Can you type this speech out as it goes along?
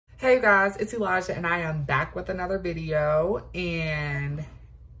Hey guys, it's Elijah and I am back with another video. And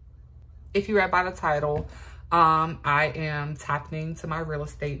if you read by the title, I am tapping into my real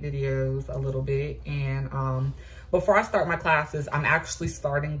estate videos a little bit. And before I start my classes, I'm actually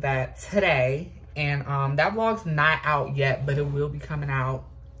starting that today. And that vlog's not out yet, but it will be coming out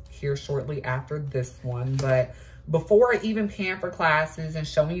here shortly after this one. But before even paying for classes and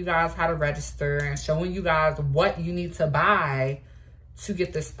showing you guys how to register and showing you guys what you need to buy to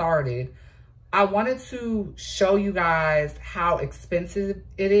get this started, I wanted to show you guys how expensive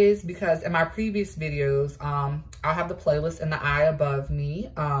it is, because in my previous videos, I'll have the playlist in the eye above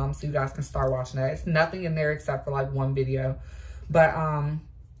me, so you guys can start watching that. It's nothing in there except for like one video, but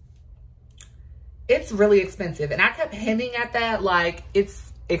it's really expensive. And I kept hinting at that, like,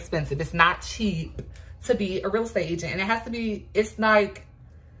 it's expensive. It's not cheap to be a real estate agent, and it has to be, it's like,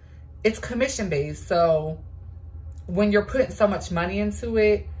 it's commission based. So when you're putting so much money into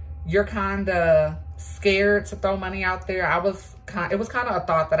it, you're kind of scared to throw money out there. it was kind of a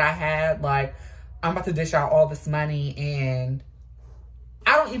thought that I had, like, I'm about to dish out all this money and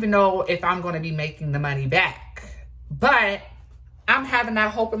I don't even know if I'm going to be making the money back. But I'm having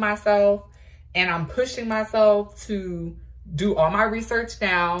that hope in myself, and I'm pushing myself to do all my research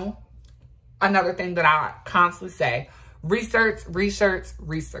now. Another thing that I constantly say, research, research,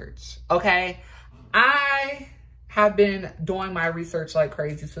 research, okay? I have been doing my research like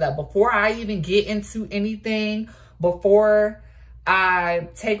crazy so that before I even get into anything, before I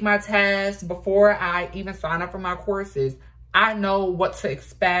take my test, before I even sign up for my courses, I know what to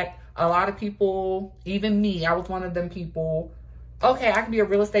expect. A lot of people, even me, I was one of them people, okay, I can be a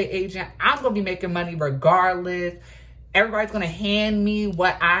real estate agent. I'm going to be making money regardless. Everybody's going to hand me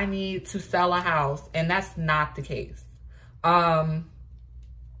what I need to sell a house. And that's not the case.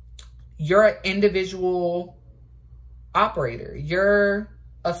 You're an individual operator. You're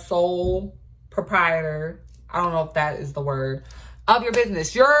a sole proprietor. I don't know if that is the word, of your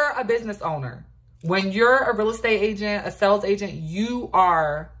business. You're a business owner. When you're a real estate agent, a sales agent, you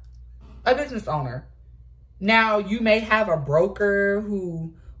are a business owner. Now, you may have a broker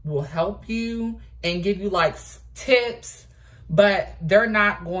who will help you and give you like tips, but they're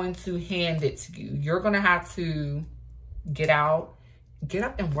not going to hand it to you. You're going to have to get up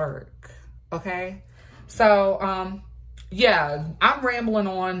and work. Okay. So, yeah, I'm rambling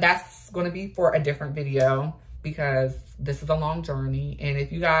on. That's going to be for a different video because this is a long journey. And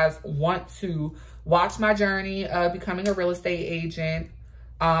if you guys want to watch my journey of becoming a real estate agent,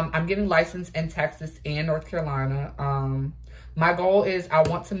 I'm getting licensed in Texas and North Carolina. My goal is I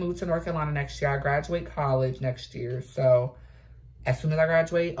want to move to North Carolina next year. I graduate college next year. So as soon as I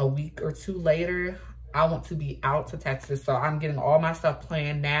graduate, a week or two later, I want to be out to Texas. So I'm getting all my stuff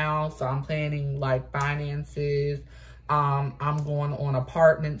planned now. So I'm planning like finances. I'm going on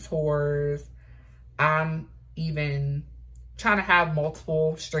apartment tours. I'm even trying to have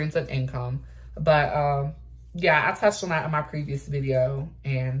multiple streams of income. But yeah, I touched on that in my previous video.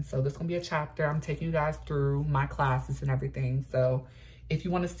 And so this is going to be a chapter. I'm taking you guys through my classes and everything. So if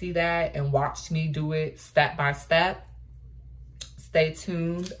you want to see that and watch me do it step by step, stay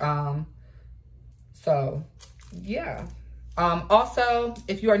tuned. So yeah. Also,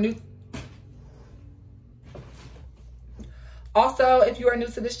 if you are new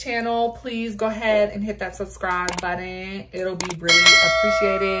to this channel, please go ahead and hit that subscribe button. It'll be really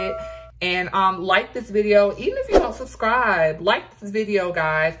appreciated. And like this video. Even if you don't subscribe, like this video,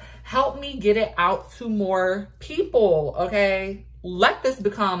 guys. Help me get it out to more people, okay? Let this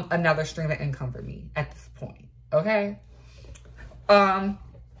become another stream of income for me at this point, okay? So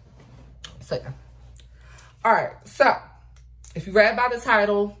yeah. All right, so if you read by the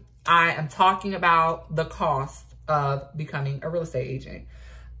title, I am talking about the cost of becoming a real estate agent.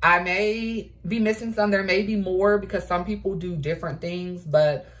 I may be missing some. There may be more because some people do different things,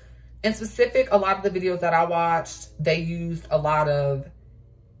 but in specific, a lot of the videos that I watched, they used a lot of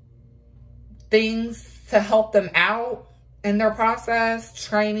things to help them out in their process,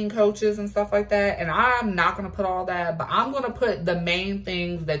 training coaches and stuff like that. And I'm not going to put all that, but I'm going to put the main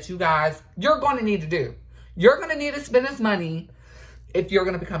things that you're going to need to do. You're going to need to spend this money if you're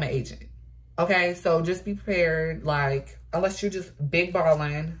going to become an agent. Okay, so just be prepared. Like, unless you're just big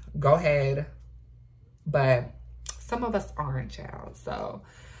balling, go ahead. But some of us aren't, child. So,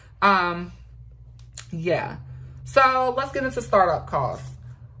 yeah. So let's get into startup costs.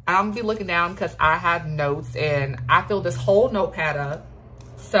 I'm gonna be looking down because I have notes and I filled this whole notepad up.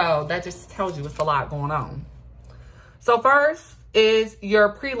 So that just tells you it's a lot going on. So first is your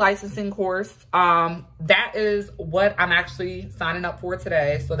pre-licensing course. That is what I'm actually signing up for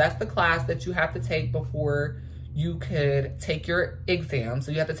today. So that's the class that you have to take before you could take your exam.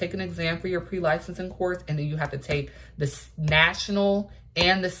 So you have to take an exam for your pre-licensing course, and then you have to take the national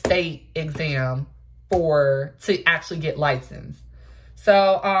and the state exam to actually get licensed.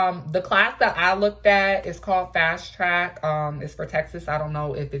 So the class that I looked at is called Fast Track. It's for Texas. I don't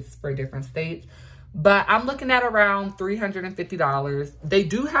know if it's for different states, but I'm looking at around $350. They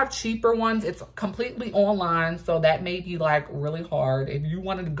do have cheaper ones. It's completely online, so that may be like really hard. If you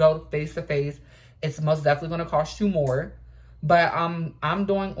wanted to go face to face, it's most definitely going to cost you more. But I'm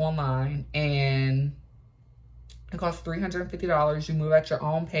doing online, and it costs $350. You move at your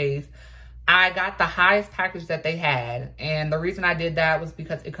own pace. I got the highest package that they had, and the reason I did that was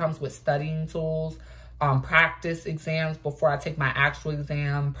because it comes with studying tools, practice exams before I take my actual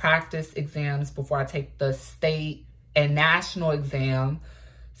exam, practice exams before I take the state and national exam.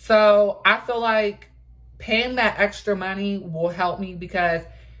 So I feel like paying that extra money will help me because,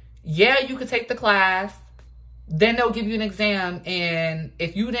 yeah, you could take the class, then they'll give you an exam, and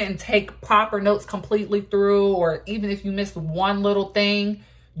if you didn't take proper notes completely through, or even if you missed one little thing,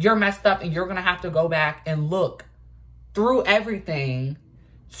 you're messed up, and you're going to have to go back and look through everything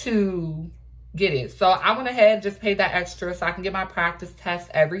to get it. So I went ahead and just paid that extra so I can get my practice test.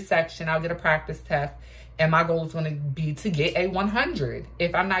 Every section, I'll get a practice test, and my goal is going to be to get a 100.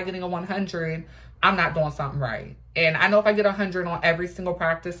 If I'm not getting a 100, I'm not doing something right. And I know if I get 100 on every single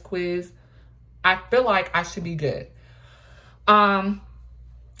practice quiz, I feel like I should be good.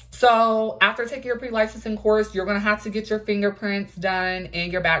 So after taking your pre-licensing course, you're going to have to get your fingerprints done and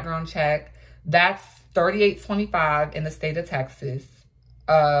your background check. That's $38.25 in the state of Texas.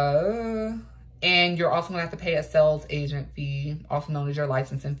 And you're also going to have to pay a sales agent fee, also known as your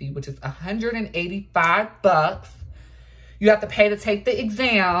licensing fee, which is $185. You have to pay to take the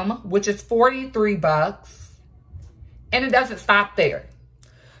exam, which is $43. And it doesn't stop there.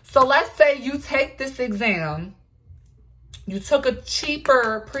 So let's say you take this exam. You took a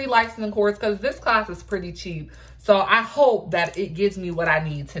cheaper pre-licensing course, because this class is pretty cheap. So I hope that it gives me what I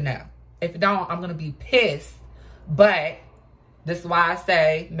need to know. If it don't, I'm going to be pissed. But this is why I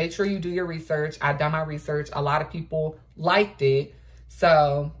say make sure you do your research. I've done my research. A lot of people liked it.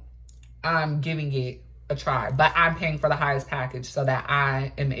 So I'm giving it a try. But I'm paying for the highest package so that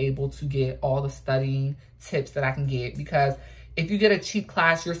I am able to get all the studying tips that I can get. Because if you get a cheap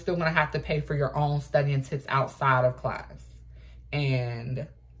class, you're still going to have to pay for your own studying tips outside of class. And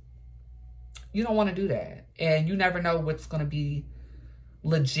you don't want to do that. And you never know what's going to be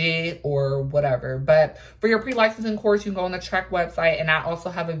legit or whatever. But for your pre-licensing course, you can go on the Trek website. And I also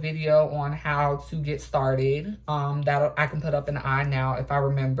have a video on how to get started. That I can put up in the eye now if I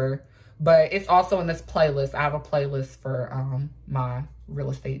remember. But it's also in this playlist. I have a playlist for my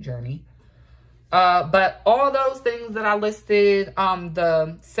real estate journey. But all those things that I listed,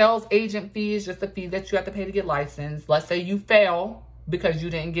 the sales agent fee is just a fee that you have to pay to get licensed. Let's say you fail because you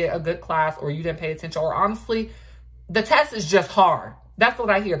didn't get a good class, or you didn't pay attention, or honestly, the test is just hard. That's what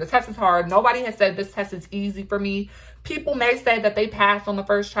I hear. The test is hard. Nobody has said this test is easy for me. People may say that they passed on the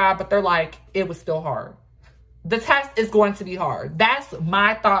first try, but they're like, it was still hard. The test is going to be hard. That's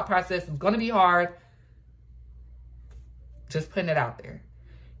my thought process. It's going to be hard. Just putting it out there.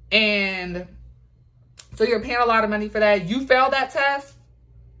 And so you're paying a lot of money for that. You fail that test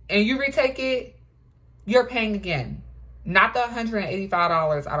and you retake it, you're paying again. Not the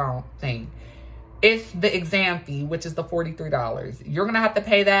 $185, I don't think. It's the exam fee, which is the $43. You're going to have to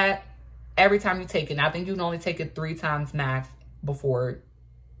pay that every time you take it. And I think you can only take it 3 times max before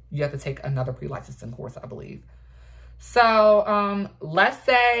you have to take another pre-licensing course, I believe. So let's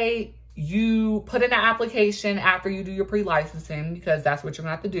say you put in an application after you do your pre-licensing, because that's what you're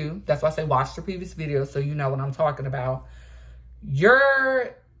going to have to do. That's why I say watch the previous video so you know what I'm talking about.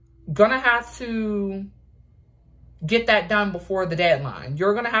 You're going to have to get that done before the deadline.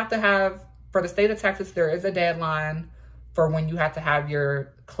 You're going to have, for the state of Texas, there is a deadline for when you have to have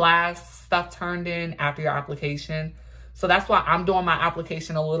your class stuff turned in after your application. So that's why I'm doing my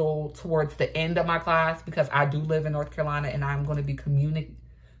application a little towards the end of my class, because I do live in North Carolina and I'm going to be commuting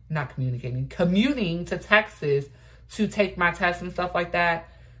to Texas to take my tests and stuff like that.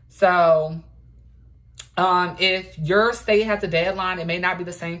 So if your state has a deadline, it may not be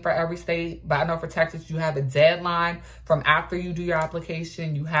the same for every state, but I know for Texas, you have a deadline from after you do your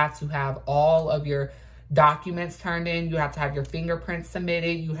application. You have to have all of your documents turned in. You have to have your fingerprints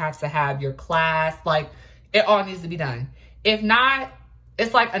submitted. You have to have your class. Like, it all needs to be done. If not,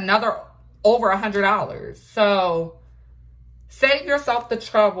 it's like another over $100. So save yourself the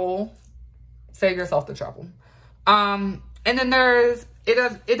trouble. Save yourself the trouble. And then there's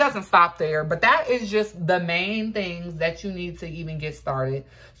it doesn't stop there, but that is just the main things that you need to even get started.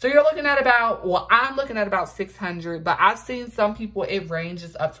 So you're looking at about, well, I'm looking at about $600, but I've seen some people, it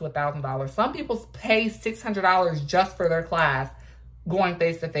ranges up to $1,000. Some people pay $600 just for their class going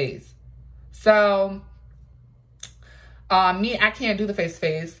face-to-face. So me, I can't do the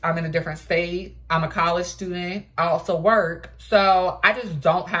face-to-face. I'm in a different state. I'm a college student. I also work. So I just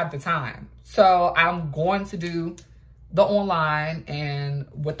don't have the time. So I'm going to do the online, and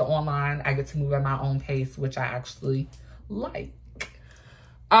with the online, I get to move at my own pace, which I actually like.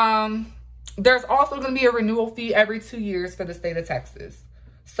 There's also going to be a renewal fee every 2 years for the state of Texas.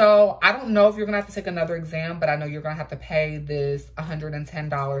 So I don't know if you're going to have to take another exam, but I know you're going to have to pay this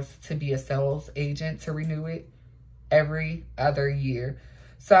 $110 to be a sales agent to renew it every other year.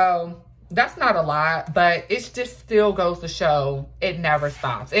 So that's not a lot, but it just still goes to show it never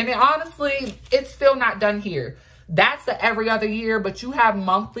stops. And honestly, it's still not done here. That's the every other year, but you have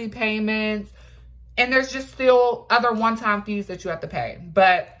monthly payments, and there's just still other one-time fees that you have to pay.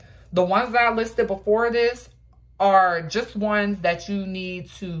 But the ones that I listed before this are just ones that you need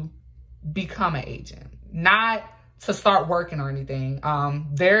to become an agent, not to start working or anything.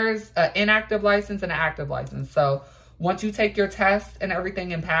 There's an inactive license and an active license. So once you take your test and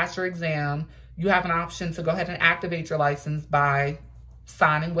everything and pass your exam, you have an option to go ahead and activate your license by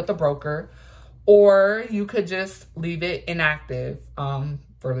signing with a broker. Or you could just leave it inactive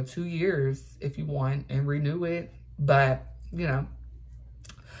for the 2 years if you want and renew it. But, you know.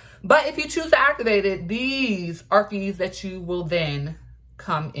 But if you choose to activate it, these are fees that you will then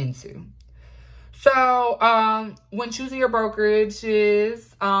come into. So when choosing your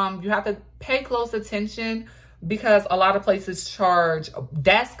brokerages, you have to pay close attention because a lot of places charge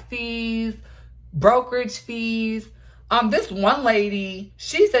desk fees, brokerage fees. This one lady,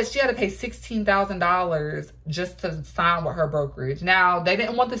 she said she had to pay $16,000 just to sign with her brokerage. Now, they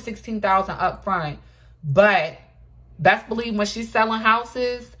didn't want the $16,000 up front, but best believe when she's selling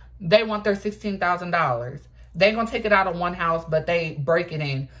houses, they want their $16,000. They ain't gonna take it out of one house, but they break it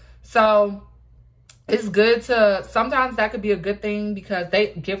in. So it's good to, sometimes that could be a good thing because they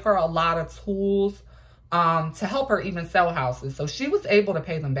give her a lot of tools to help her even sell houses. So she was able to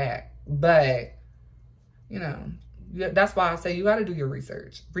pay them back, but you know, that's why I say you got to do your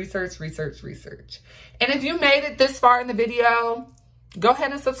research. Research. And if you made it this far in the video, go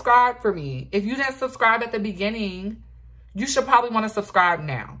ahead and subscribe for me. If you didn't subscribe at the beginning, you should probably want to subscribe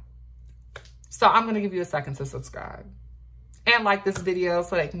now. So I'm going to give you a second to subscribe. And like this video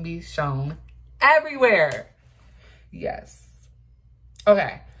so that it can be shown everywhere. Yes.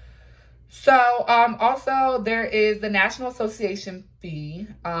 Okay. So also there is the National Association fee.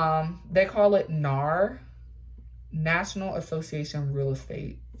 They call it NAR. National Association Real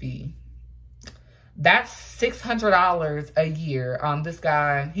Estate Fee. That's $600 a year. This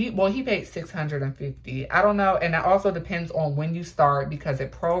guy, he paid $650. I don't know, and that also depends on when you start because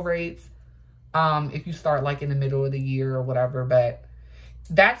it prorates. If you start like in the middle of the year or whatever, but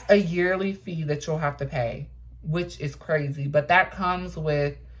that's a yearly fee that you'll have to pay, which is crazy. But that comes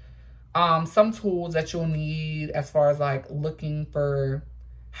with some tools that you'll need as far as like looking for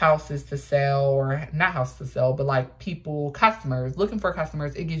houses to sell, or not houses to sell, but like people, customers, looking for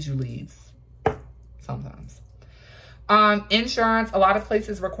customers. It gives you leads sometimes. Insurance, a lot of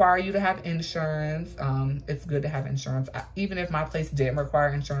places require you to have insurance. It's good to have insurance. Even if my place didn't require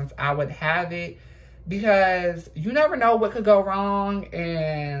insurance, I would have it because you never know what could go wrong,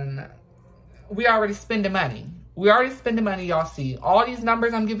 and we already spending money. Y'all see all these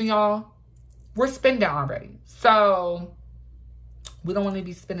numbers I'm giving y'all, we're spending already. So we don't want to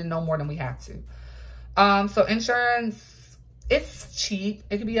be spending no more than we have to. So insurance, it's cheap.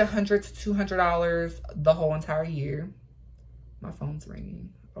 It could be $100 to $200 the whole entire year. My phone's ringing.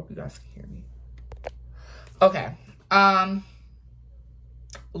 Hope you guys can hear me. Okay.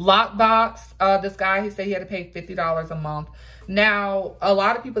 Lockbox, this guy, he said he had to pay $50 a month. Now, a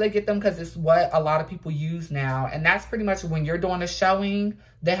lot of people, they get them because it's what a lot of people use now. And that's pretty much when you're doing a showing,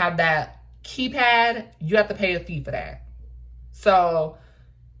 they have that keypad. You have to pay a fee for that. So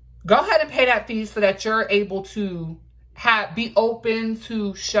go ahead and pay that fee so that you're able to be open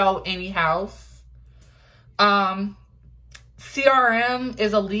to show any house. CRM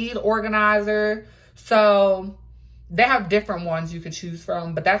is a lead organizer. So they have different ones you could choose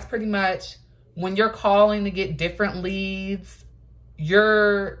from, but that's pretty much when you're calling to get different leads,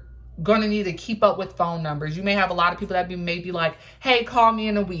 you're going to need to keep up with phone numbers. You may have a lot of people that maybe like, hey, call me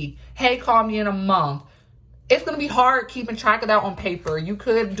in a week. Hey, call me in a month. It's going to be hard keeping track of that on paper. You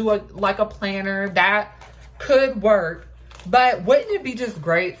could do like a planner. That could work. But wouldn't it be just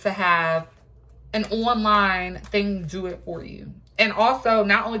great to have an online thing do it for you? And also,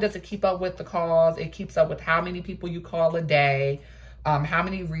 not only does it keep up with the calls, it keeps up with how many people you call a day, how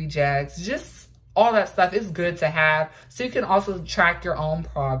many rejects, just all that stuff is good to have. So you can also track your own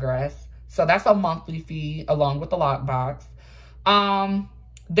progress. So that's a monthly fee along with the lockbox.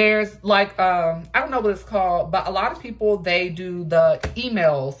 There's like, I don't know what it's called, but a lot of people, they do the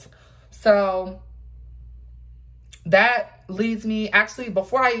emails. So that leads me, actually,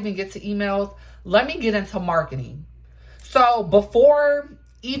 before I even get to emails, let me get into marketing. So before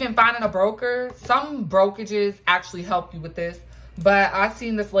even finding a broker, some brokerages actually help you with this, but I've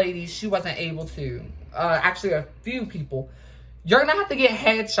seen this lady, she wasn't able to. Actually, a few people. You're gonna have to get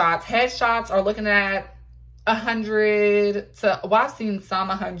headshots. Headshots are looking at 100 to, well, I've seen some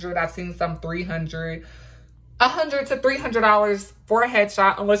 100, I've seen some 300, $100 to $300 for a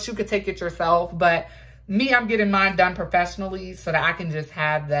headshot, unless you could take it yourself. But me, I'm getting mine done professionally so that I can just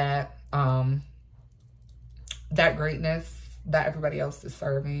have that, that greatness that everybody else is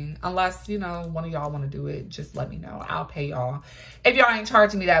serving. Unless, you know, one of y'all want to do it, just let me know. I'll pay y'all. If y'all ain't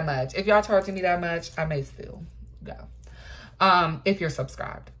charging me that much. If y'all charging me that much, I may still go. If you're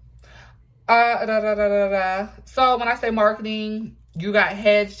subscribed. So when I say marketing, you got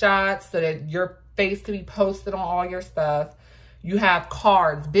headshots so that your face can be posted on all your stuff. You have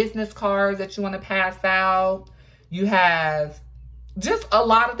cards, business cards that you want to pass out. You have just a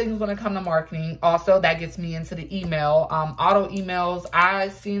lot of things when it comes to marketing. Also, that gets me into the email. Auto emails,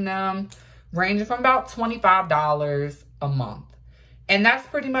 I've seen them ranging from about $25 a month. And that's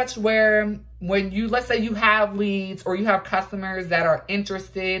pretty much where, when you, let's say you have leads or you have customers that are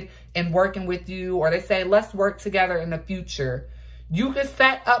interested in working with you, or they say, let's work together in the future, you can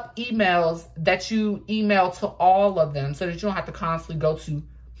set up emails that you email to all of them so that you don't have to constantly go to,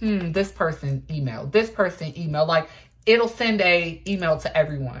 this person email, this person email. Like, it'll send a email to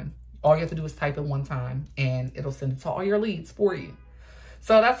everyone. All you have to do is type it one time and it'll send it to all your leads for you.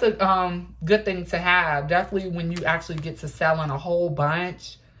 So that's a good thing to have. Definitely when you actually get to selling a whole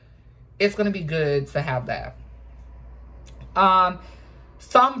bunch, it's going to be good to have that.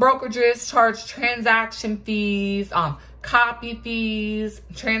 Some brokerages charge transaction fees, copy fees,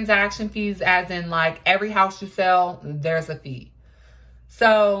 transaction fees, as in like every house you sell, there's a fee.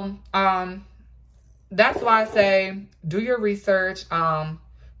 So that's why I say do your research.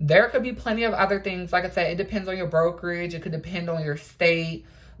 There could be plenty of other things. Like I said, it depends on your brokerage. It could depend on your state.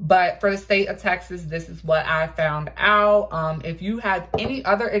 But for the state of Texas, this is what I found out. If you have any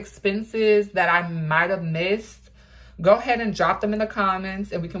other expenses that I might have missed, go ahead and drop them in the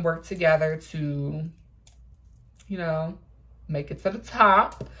comments and we can work together to, you know, make it to the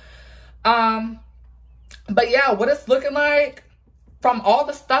top. But yeah, what it's looking like from all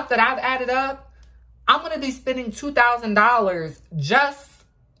the stuff that I've added up, I'm going to be spending $2,000 just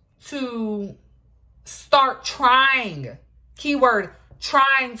to start trying, keyword,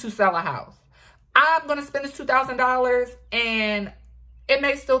 trying to sell a house. I'm going to spend this $2,000 and it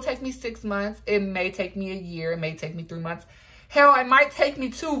may still take me 6 months. It may take me a year. It may take me 3 months. Hell, it might take me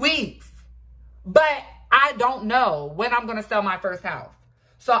 2 weeks. But I don't know when I'm going to sell my first house.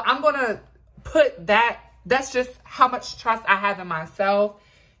 So I'm going to put that, that's just how much trust I have in myself.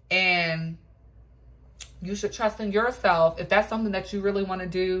 And you should trust in yourself. If that's something that you really want to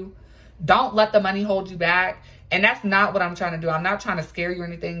do, don't let the money hold you back. And that's not what I'm trying to do. I'm not trying to scare you or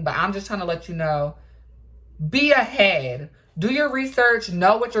anything, but I'm just trying to let you know, be ahead. Do your research.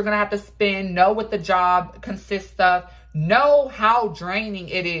 Know what you're going to have to spend. Know what the job consists of. Know how draining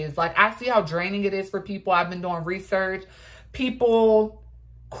it is. Like, I see how draining it is for people. I've been doing research. People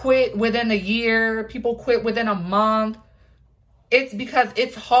quit within a year. People quit within a month. It's because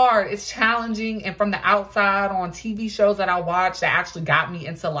it's hard, it's challenging, and from the outside on TV shows that I watched that actually got me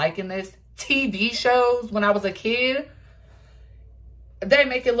into liking this, TV shows when I was a kid, they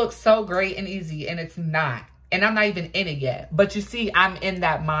make it look so great and easy, and it's not. And I'm not even in it yet. But you see, I'm in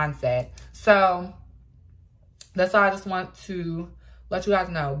that mindset. So that's all I just want to let you guys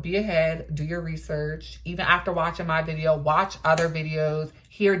know. Be ahead, do your research. Even after watching my video, watch other videos,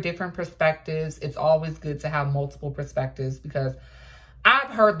 hear different perspectives. It's always good to have multiple perspectives because I've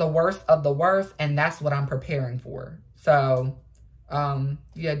heard the worst of the worst, and that's what I'm preparing for. So,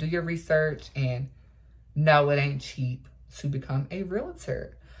 yeah, do your research and no, it ain't cheap to become a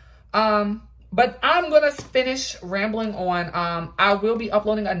realtor. But I'm going to finish rambling on. I will be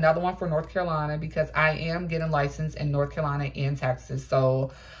uploading another one for North Carolina because I am getting licensed in North Carolina and Texas.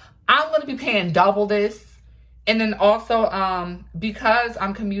 So I'm going to be paying double this. And then also, because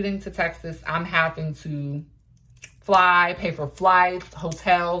I'm commuting to Texas, I'm having to fly, pay for flights,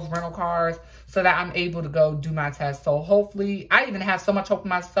 hotels, rental cars. so that I'm able to go do my test. So hopefully, I even have so much hope in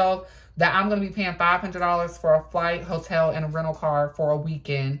myself that I'm going to be paying $500 for a flight, hotel, and a rental car for a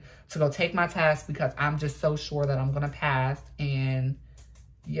weekend to go take my test, because I'm just so sure that I'm going to pass. And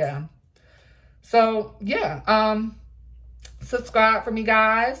yeah. So yeah, subscribe for me,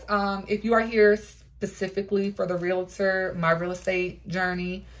 guys. If you are here specifically for the realtor, my real estate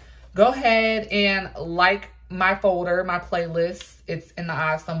journey, go ahead and like my folder, my playlist. It's in the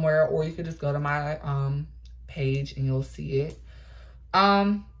eye somewhere, or you could just go to my page and you'll see it.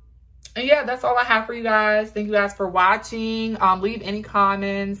 And yeah, that's all I have for you guys. Thank you guys for watching. Leave any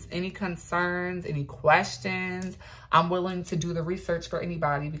comments, any concerns, any questions. I'm willing to do the research for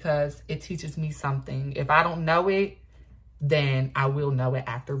anybody, because it teaches me something. If I don't know it, then I will know it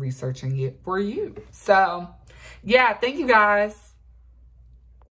after researching it for you. So yeah, thank you guys.